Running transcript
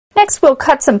Next we'll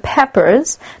cut some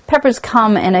peppers. Peppers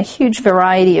come in a huge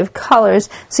variety of colors,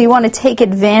 so you want to take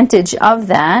advantage of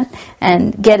that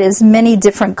and get as many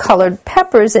different colored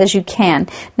peppers as you can.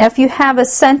 Now if you have a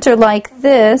center like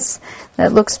this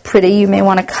that looks pretty, you may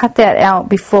want to cut that out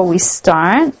before we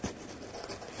start.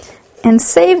 And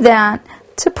save that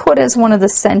to put as one of the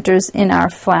centers in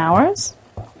our flowers.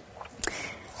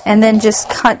 And then just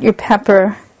cut your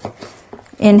pepper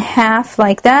in half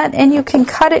like that, and you can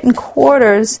cut it in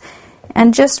quarters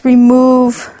and just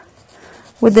remove,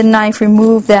 with the knife,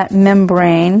 remove that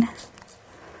membrane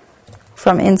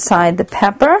from inside the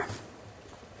pepper.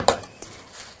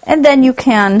 And then you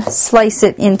can slice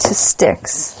it into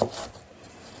sticks.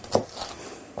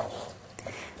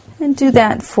 And do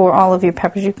that for all of your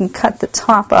peppers. You can cut the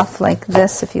top off like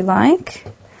this if you like.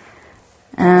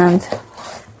 And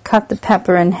cut the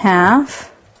pepper in half.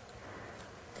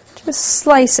 Just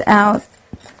slice out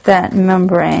that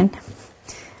membrane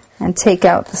and take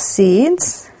out the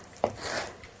seeds.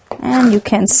 And you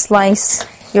can slice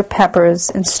your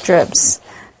peppers in strips.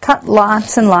 Cut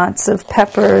lots and lots of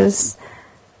peppers,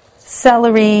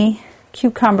 celery,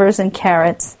 cucumbers, and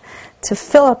carrots to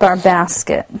fill up our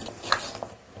basket.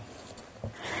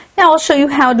 Now I'll show you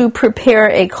how to prepare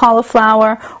a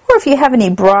cauliflower, or if you have any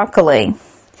broccoli.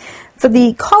 For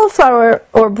the cauliflower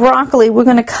or broccoli, we're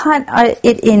going to cut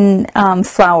it in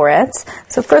flowerets.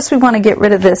 So first we want to get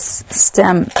rid of this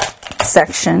stem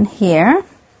section here.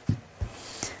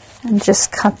 And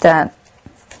just cut that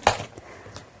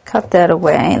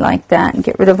away like that and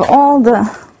get rid of all the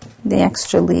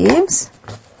extra leaves.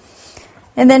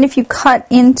 And then if you cut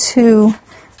into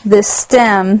this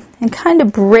stem and kind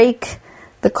of break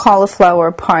the cauliflower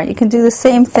apart, you can do the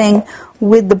same thing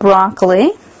with the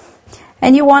broccoli.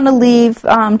 And you want to leave,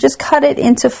 just cut it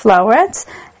into flowerets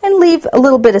and leave a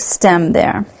little bit of stem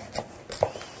there.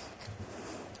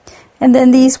 And then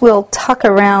these will tuck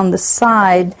around the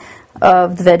side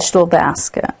of the vegetable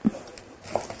basket.